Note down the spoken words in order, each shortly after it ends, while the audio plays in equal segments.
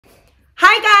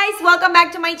Hi guys, welcome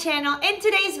back to my channel. In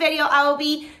today's video, I will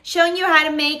be showing you how to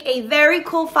make a very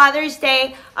cool Father's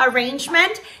Day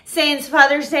arrangement since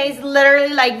Father's Day is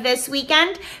literally like this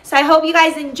weekend. So I hope you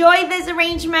guys enjoy this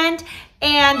arrangement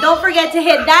and don't forget to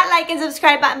hit that like and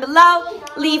subscribe button below.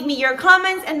 Leave me your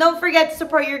comments and don't forget to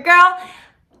support your girl.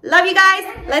 Love you guys.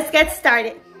 Let's get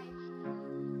started.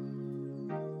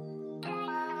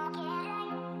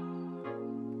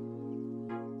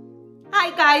 Hi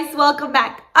guys, welcome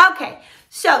back. Okay,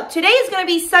 so today is going to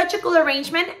be such a cool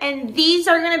arrangement and these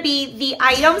are going to be the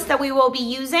items that we will be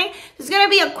using. It's going to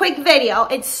be a quick video.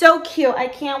 It's so cute. I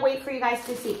can't wait for you guys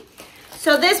to see.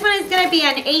 So this one is going to be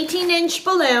an 18-inch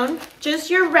balloon,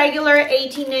 just your regular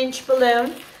 18-inch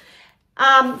balloon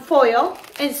foil.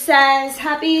 It says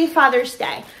Happy Father's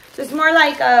Day. So it's more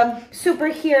like a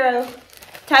superhero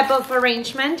type of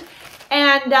arrangement.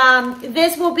 And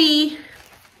this will be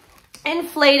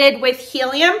inflated with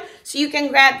helium, so you can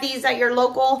grab these at your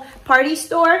local party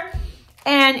store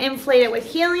and inflate it with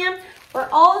helium. We're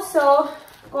also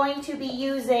going to be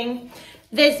using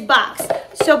this box.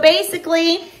 So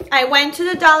basically, I went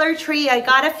to the Dollar Tree. I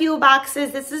got a few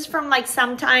boxes. This is from like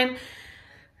sometime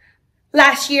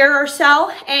last year or so,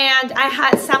 and I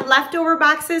had some leftover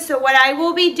boxes. So what I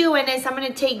will be doing is I'm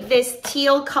going to take this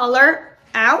teal color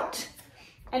out,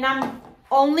 and I'm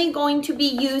only going to be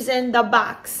using the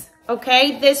box.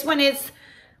 Okay, this one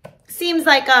seems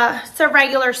like it's a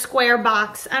regular square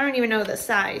box. I don't even know the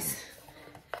size,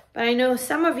 but I know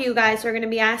some of you guys are going to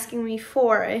be asking me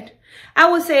for it.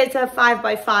 I would say it's a 5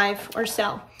 by 5 or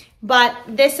so, but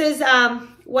this is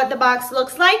what the box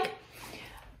looks like.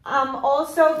 I'm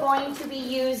also going to be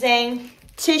using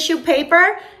tissue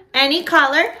paper, any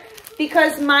color,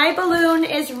 because my balloon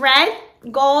is red,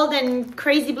 gold, and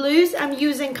crazy blues. I'm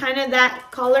using kind of that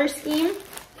color scheme.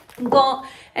 Gold,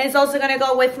 and it's also going to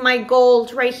go with my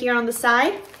gold right here on the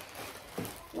side.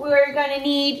 We're going to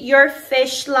need your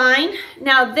fish line.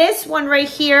 Now this one right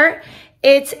here,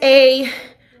 it's a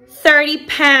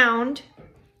 30-pound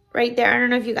right there. I don't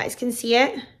know if you guys can see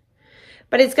it,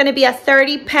 but it's going to be a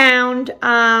 30-pound,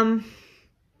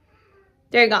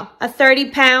 there you go, a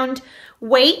 30-pound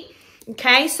weight.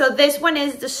 Okay, so this one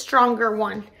is the stronger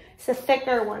one. It's a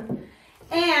thicker one.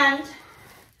 And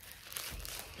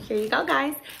here you go,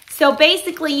 guys. So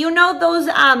basically, you know those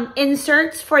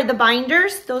inserts for the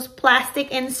binders, those plastic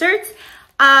inserts?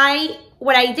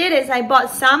 What I did is I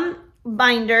bought some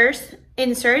binders,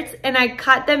 inserts, and I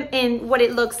cut them in what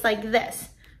it looks like this,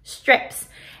 strips.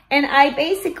 And I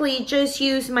basically just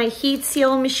use my heat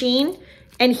seal machine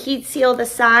and heat seal the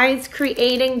sides,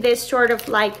 creating this sort of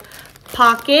like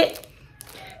pocket.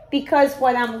 Because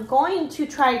what I'm going to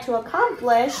try to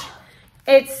accomplish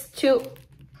is to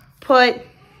put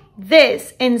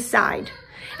this inside.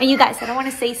 And you guys, I don't want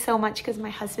to say so much because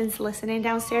my husband's listening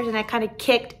downstairs and I kind of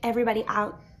kicked everybody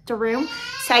out the room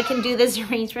so I can do this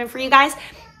arrangement for you guys,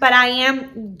 but I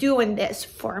am doing this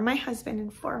for my husband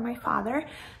and for my father.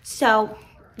 So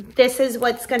this is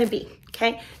what's going to be.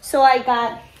 Okay, so I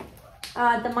got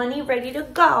the money ready to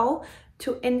go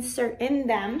to insert in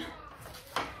them,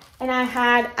 and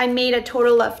I made a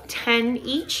total of 10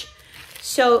 each.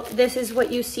 So this is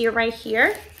what you see right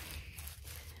here.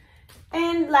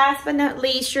 And last but not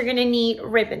least, you're gonna need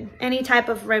ribbon, any type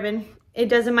of ribbon. It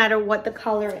doesn't matter what the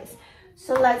color is.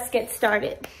 So let's get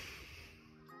started.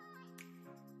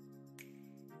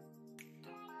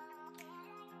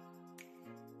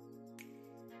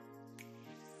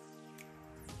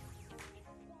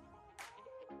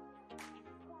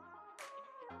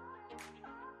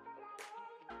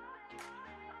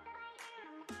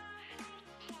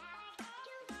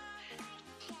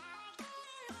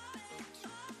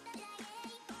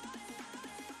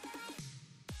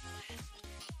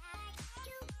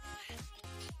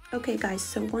 Okay guys,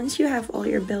 so once you have all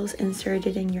your bills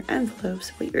inserted in your envelopes,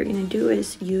 what you're going to do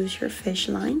is use your fish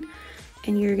line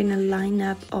and you're going to line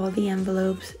up all the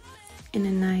envelopes in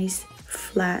a nice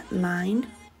flat line,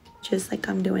 just like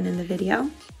I'm doing in the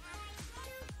video.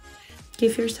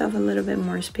 Give yourself a little bit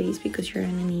more space because you're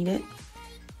going to need it.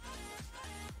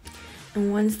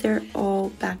 And once they're all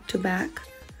back to back,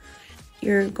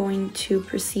 you're going to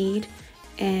proceed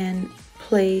and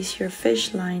place your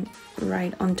fish line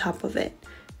right on top of it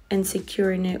and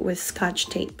securing it with Scotch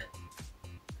tape.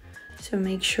 So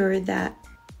make sure that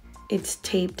it's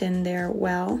taped in there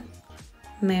well,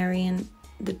 marrying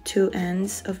the two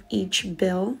ends of each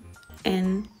bill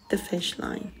and the fish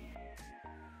line.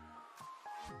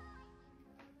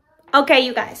 Okay,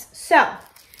 you guys, so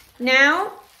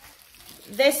now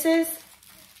this is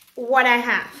what I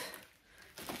have,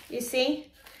 you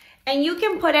see? And you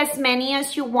can put as many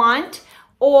as you want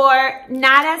or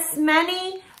not as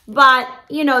many, but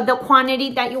you know, the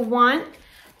quantity that you want.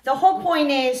 The whole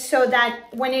point is so that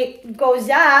when it goes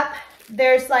up,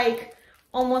 there's like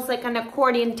almost like an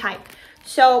accordion type.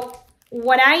 So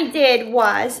what I did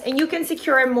was, and you can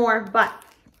secure it more, but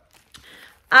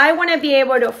I want to be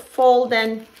able to fold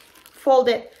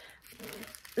it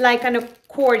like an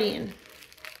accordion,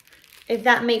 if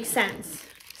that makes sense.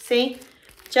 See,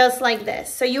 just like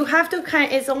this. So you have to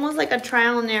kind of, it's almost like a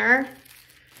trial and error.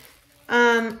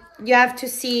 You have to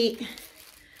see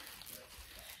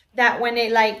that when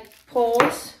it like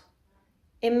pulls,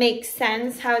 it makes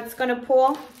sense how it's gonna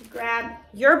pull. Grab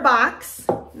your box.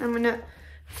 I'm gonna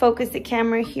focus the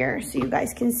camera here so you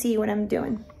guys can see what I'm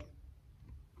doing.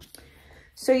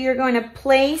 So you're going to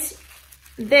place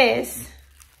this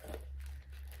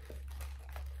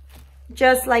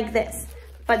just like this.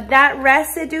 But that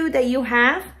residue that you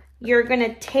have, you're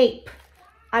gonna tape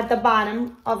at the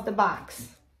bottom of the box.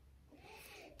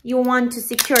 You want to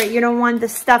secure it. You don't want the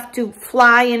stuff to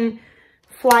fly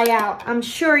out. I'm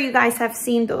sure you guys have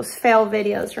seen those fail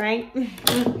videos, right?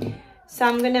 So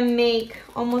I'm gonna make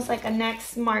almost like an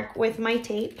X mark with my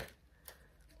tape.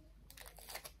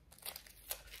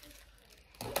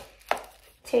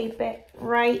 Tape it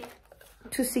right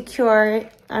to secure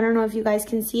it. I don't know if you guys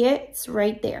can see it. It's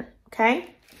right there,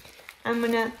 okay? I'm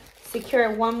gonna secure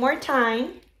it one more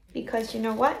time because you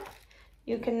know what?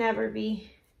 You can never be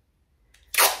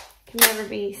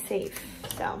safe.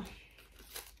 So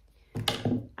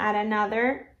add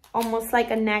another, almost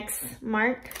like an X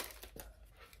mark.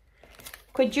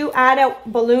 Could you add a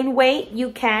balloon weight?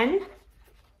 You can.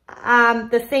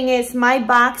 The thing is, my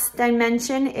box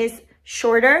dimension is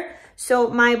shorter, so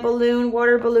my balloon,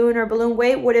 water balloon or balloon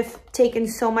weight would have taken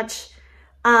so much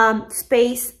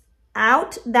space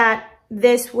out that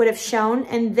this would have shown,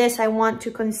 and this I want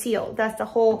to conceal. That's the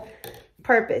whole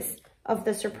purpose of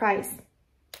the surprise.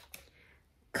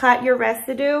 Cut your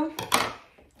residue,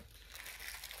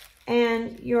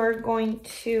 and you're going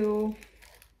to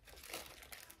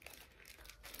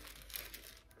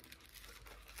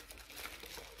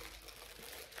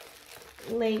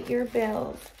lay your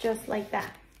bills just like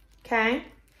that, okay?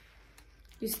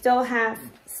 You still have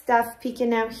stuff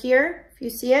peeking out here, if you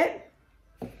see it.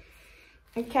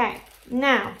 Okay,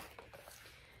 now,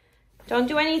 don't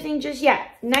do anything just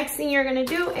yet. Next thing you're gonna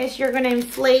do is you're gonna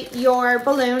inflate your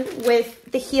balloon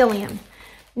with the helium.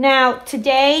 Now,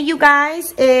 today, you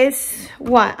guys, is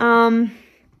what?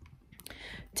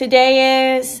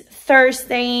 Today is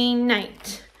Thursday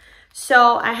night.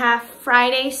 So I have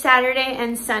Friday, Saturday,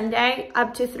 and Sunday,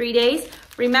 up to 3 days.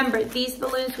 Remember, these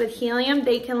balloons with helium,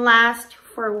 they can last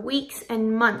for weeks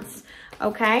and months,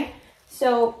 okay?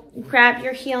 So grab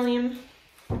your helium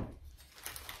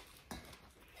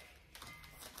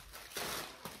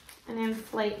and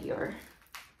inflate your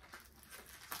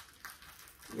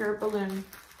balloon.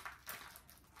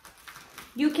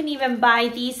 You can even buy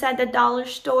these at the dollar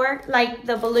store, like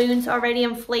the balloons already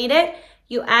inflated.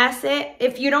 You ask it.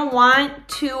 If you don't want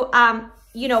to,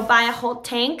 you know, buy a whole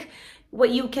tank, what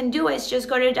you can do is just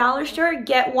go to the dollar store,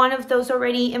 get one of those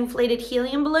already inflated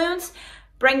helium balloons,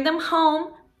 bring them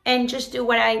home, and just do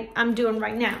what I'm doing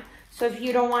right now. So if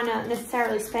you don't want to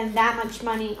necessarily spend that much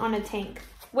money on a tank,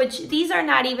 which these are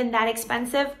not even that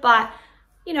expensive, but,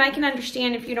 you know, I can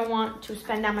understand if you don't want to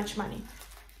spend that much money.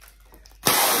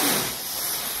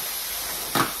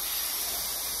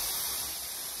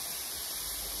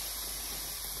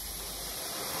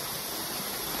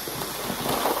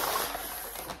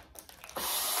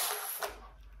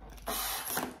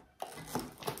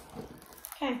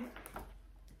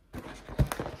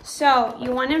 So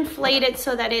you want to inflate it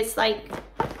so that it's like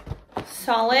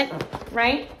solid,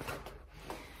 right?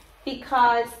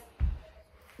 Because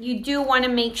you do want to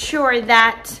make sure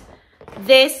that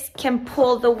this can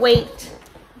pull the weight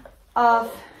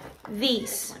of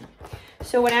these.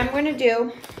 So what I'm going to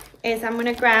do is I'm going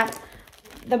to grab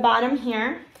the bottom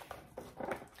here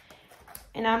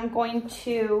and I'm going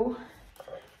to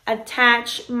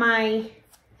attach my,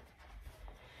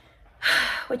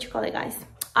 what you call it, guys?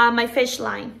 My fish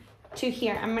line to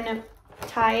here. I'm gonna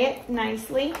tie it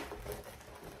nicely.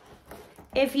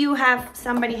 If you have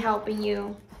somebody helping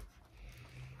you,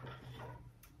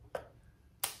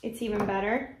 it's even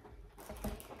better.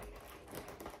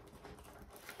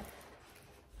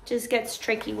 Just gets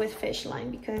tricky with fish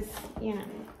line because, you know.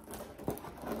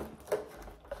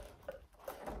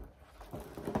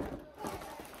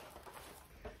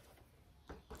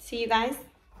 See, you guys?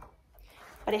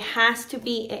 But it has to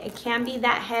be, it can't be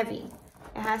that heavy.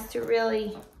 It has to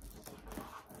really,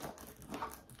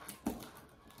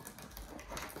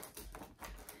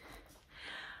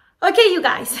 okay, you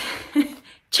guys,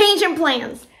 changing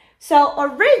plans. So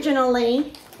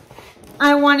originally,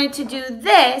 I wanted to do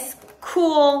this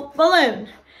cool balloon.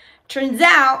 Turns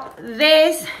out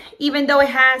this, even though it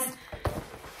has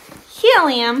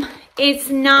helium, it's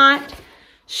not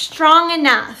strong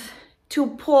enough to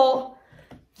pull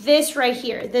this right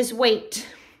here, this weight,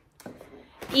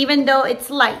 even though it's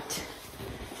light.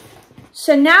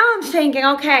 So now I'm thinking,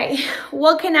 okay,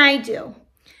 what can I do?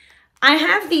 I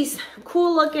have these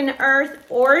cool looking earth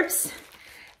orbs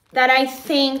that I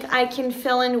think I can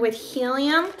fill in with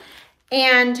helium,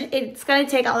 and it's gonna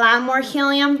take a lot more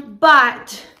helium,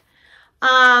 but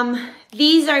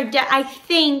these are, I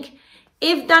think,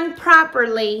 if done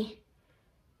properly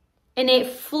and it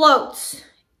floats,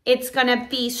 it's gonna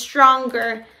be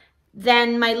stronger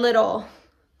than my little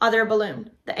other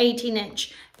balloon, the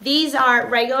 18-inch. These are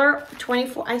regular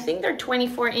 24, I think they're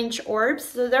 24-inch orbs,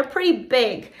 so they're pretty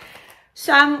big.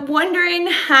 So I'm wondering,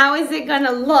 how is it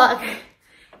gonna look?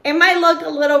 It might look a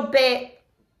little bit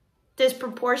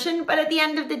disproportionate, but at the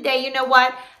end of the day, you know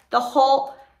what? The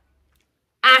whole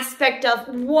aspect of,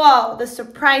 whoa, the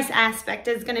surprise aspect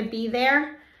is gonna be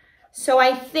there. So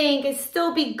I think it'd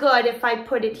still be good if I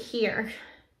put it here.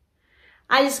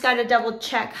 I just gotta double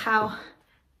check how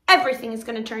everything is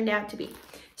gonna turn out to be.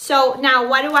 So now,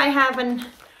 why do I have an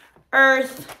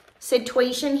earth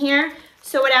situation here?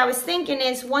 So what I was thinking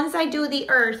is, once I do the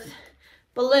earth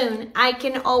balloon, I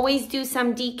can always do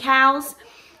some decals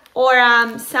or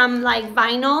some like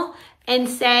vinyl and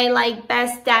say like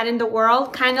best dad in the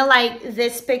world, kind of like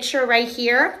this picture right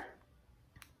here,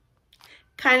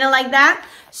 kind of like that.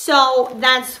 So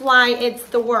that's why it's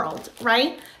the world,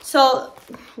 right? So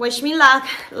wish me luck.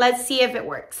 Let's see if it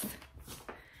works.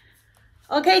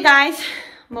 Okay guys,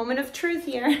 moment of truth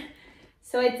here.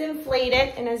 So it's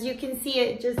inflated, and as you can see,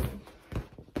 it just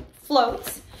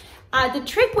floats. The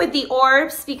trick with the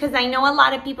orbs, because I know a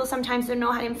lot of people sometimes don't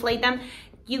know how to inflate them,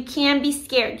 you can't be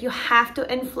scared. You have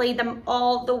to inflate them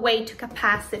all the way to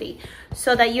capacity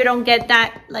so that you don't get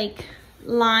that like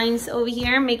lines over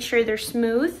here. Make sure they're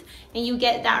smooth and you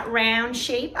get that round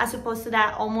shape as opposed to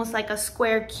that almost like a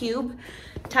square cube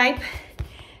type.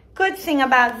 Good thing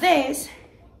about this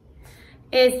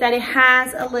is that it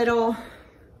has a little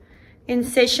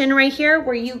incision right here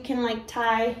where you can like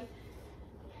tie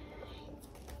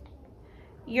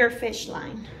your fish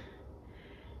line.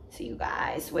 So you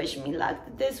guys, wish me luck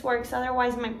that this works.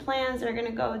 Otherwise my plans are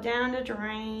gonna go down the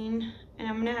drain and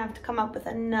I'm gonna have to come up with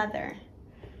another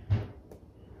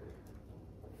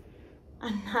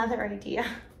idea.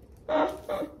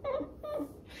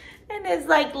 And it's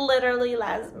like literally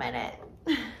last minute.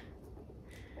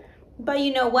 But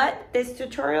you know what? This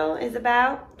tutorial is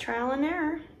about trial and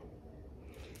error.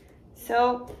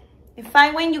 So if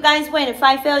I win, you guys win. If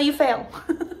I fail, you fail.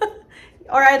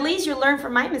 Or at least you learn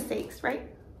from my mistakes, right?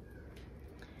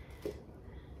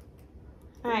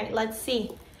 All right, let's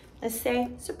see. Let's say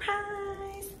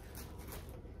surprise.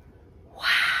 Wow.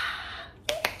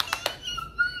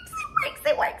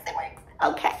 It works.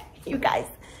 Okay, you guys,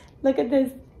 look at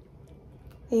this.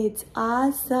 It's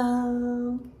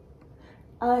awesome.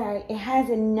 All right, it has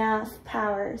enough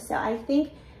power. So I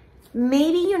think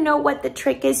maybe you know what the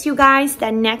trick is, you guys,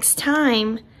 that next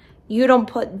time you don't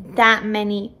put that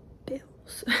many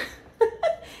bills.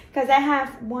 Because I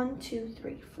have 1, 2,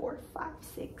 3, 4, 5,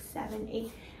 6, 7,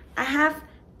 8. I have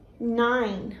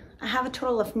 9. I have a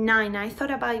total of 9. I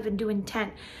thought about even doing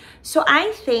 10. So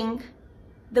I think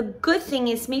the good thing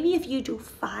is maybe if you do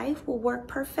 5 will work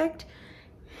perfect.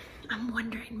 I'm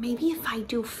wondering, maybe if I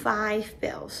do 5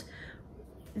 bills,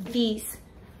 these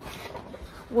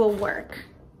will work.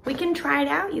 We can try it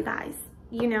out, you guys.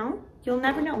 You know, you'll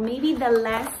never know. Maybe the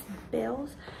less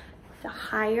bills, the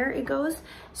higher it goes.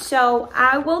 So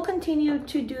I will continue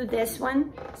to do this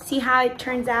one, see how it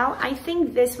turns out. I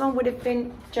think this one would have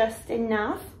been just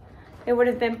enough. It would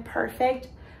have been perfect.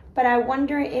 But I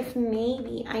wonder if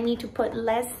maybe I need to put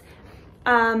less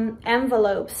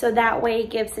envelopes so that way it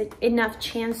gives it enough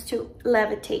chance to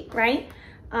levitate, right?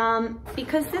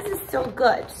 Because this is still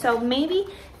good. So maybe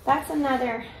that's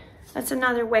another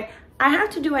way. I have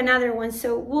to do another one,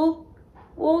 so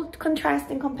we'll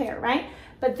contrast and compare, right?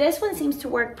 But this one seems to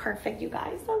work perfect, you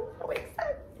guys. I'm so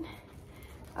excited.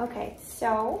 Okay,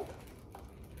 so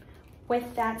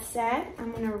with that said,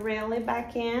 I'm gonna reel it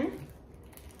back in.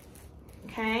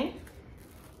 Okay.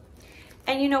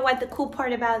 And you know what the cool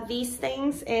part about these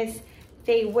things is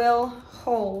they will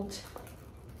hold.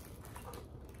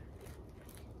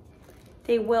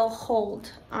 They will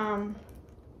hold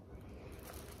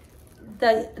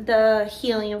the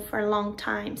helium for a long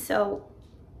time. So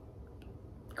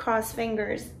cross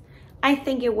fingers. I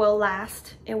think it will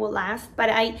last. It will last, but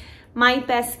my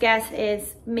best guess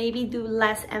is maybe do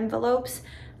less envelopes,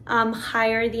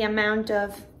 higher the amount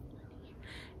of,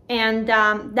 and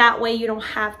that way you don't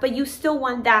have, but you still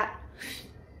want that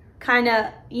kind of,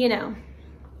 you know,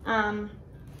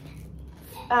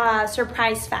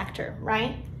 surprise factor,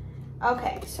 right?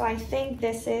 Okay, so I think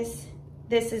this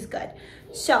is good.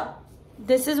 So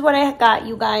this is what I got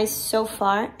you guys so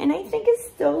far, and I think it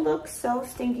still looks so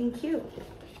stinking cute.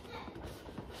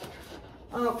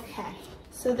 Okay,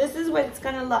 so this is what it's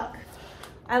gonna look.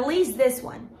 At least this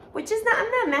one, which is not,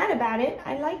 I'm not mad about it.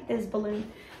 I like this balloon.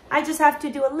 I just have to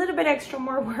do a little bit extra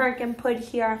more work and put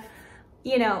here,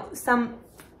 you know, some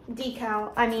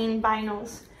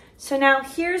vinyls. So now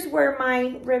here's where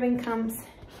my ribbon comes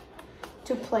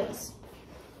to place.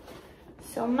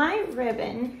 So my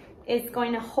ribbon is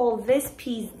going to hold this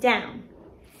piece down,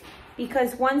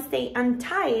 because once they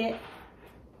untie it,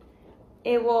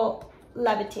 it will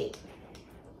levitate.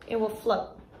 It will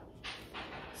float.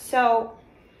 So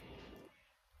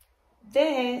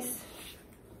this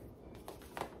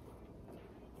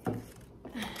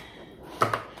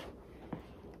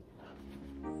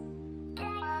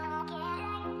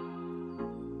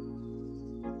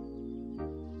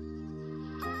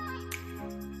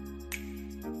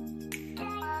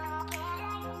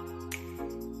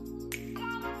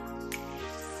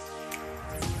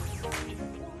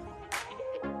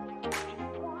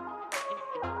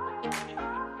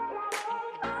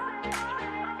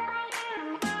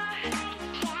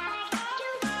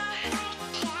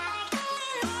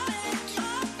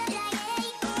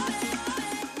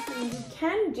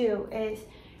can do is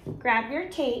grab your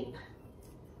tape,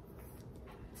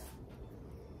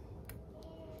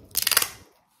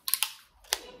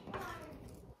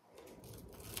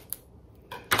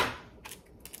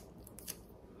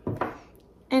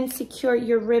 and secure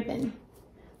your ribbon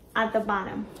at the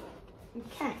bottom.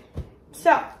 Okay,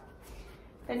 so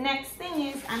the next thing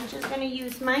is I'm just going to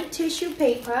use my tissue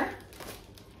paper.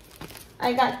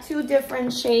 I got 2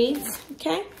 different shades,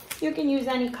 okay? You can use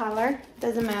any color,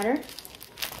 doesn't matter.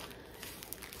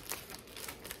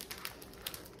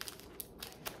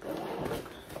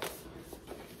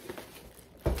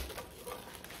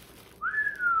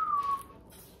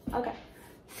 Okay,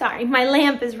 sorry, my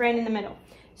lamp is right in the middle.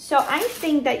 So I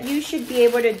think that you should be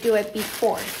able to do it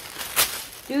before.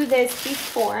 Do this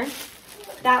before.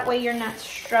 That way you're not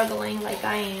struggling like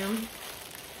I am.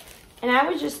 And I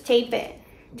would just tape it.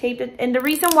 Tape it. And the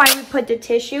reason why we put the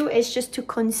tissue is just to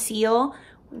conceal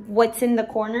what's in the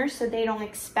corner so they don't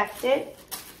expect it.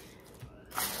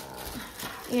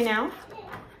 You know?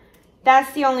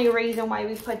 That's the only reason why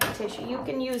we put the tissue. You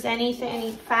can use anything,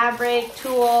 any fabric,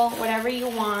 tulle, whatever you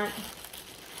want.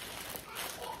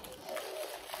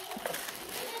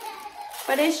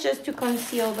 But it's just to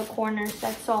conceal the corners,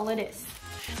 that's all it is.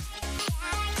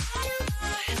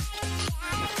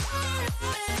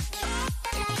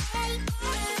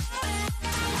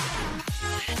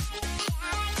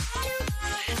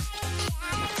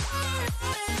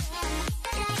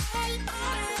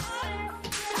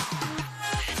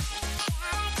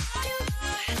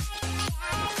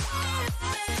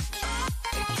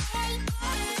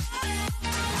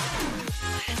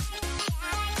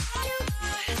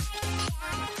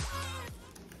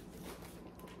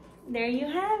 There you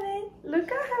have it. Look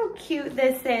at how cute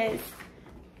this is.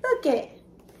 Look at it.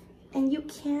 And you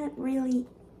can't really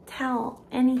tell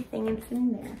anything is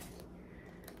in there,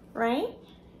 right?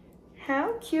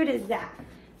 How cute is that?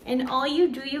 And all you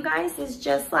do, you guys, is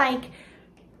just like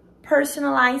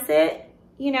personalize it.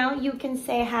 You know, you can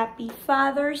say Happy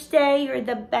Father's Day, you're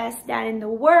the best dad in the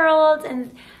world,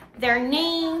 and their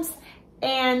names.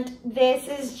 And this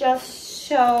is just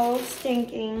so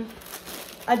stinking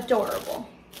adorable.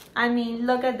 I mean,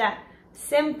 look at that.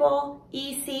 Simple,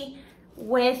 easy,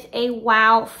 with a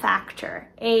wow factor.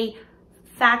 A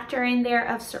factor in there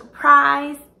of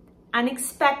surprise,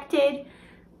 unexpected.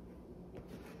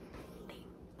 The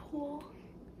pull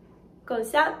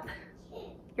goes up,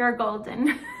 you're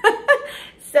golden.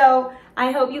 So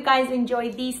I hope you guys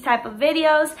enjoy these type of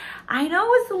videos. I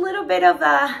know it's a little bit of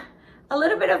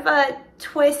a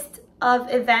twist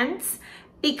of events,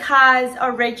 because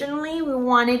originally we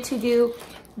wanted to do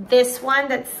this one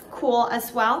that's cool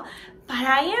as well, but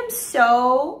I am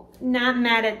so not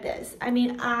mad at this. I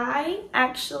mean, I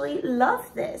actually love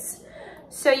this.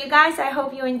 So you guys, I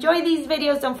hope you enjoy these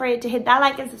videos. Don't forget to hit that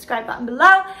like and subscribe button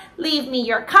below. Leave me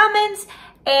your comments,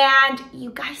 and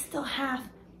you guys still have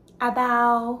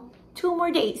about 2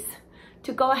 more days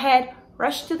to go ahead,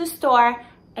 rush to the store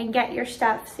and get your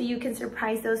stuff so you can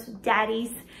surprise those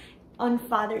daddies on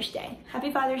Father's Day.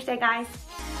 Happy Father's Day, guys.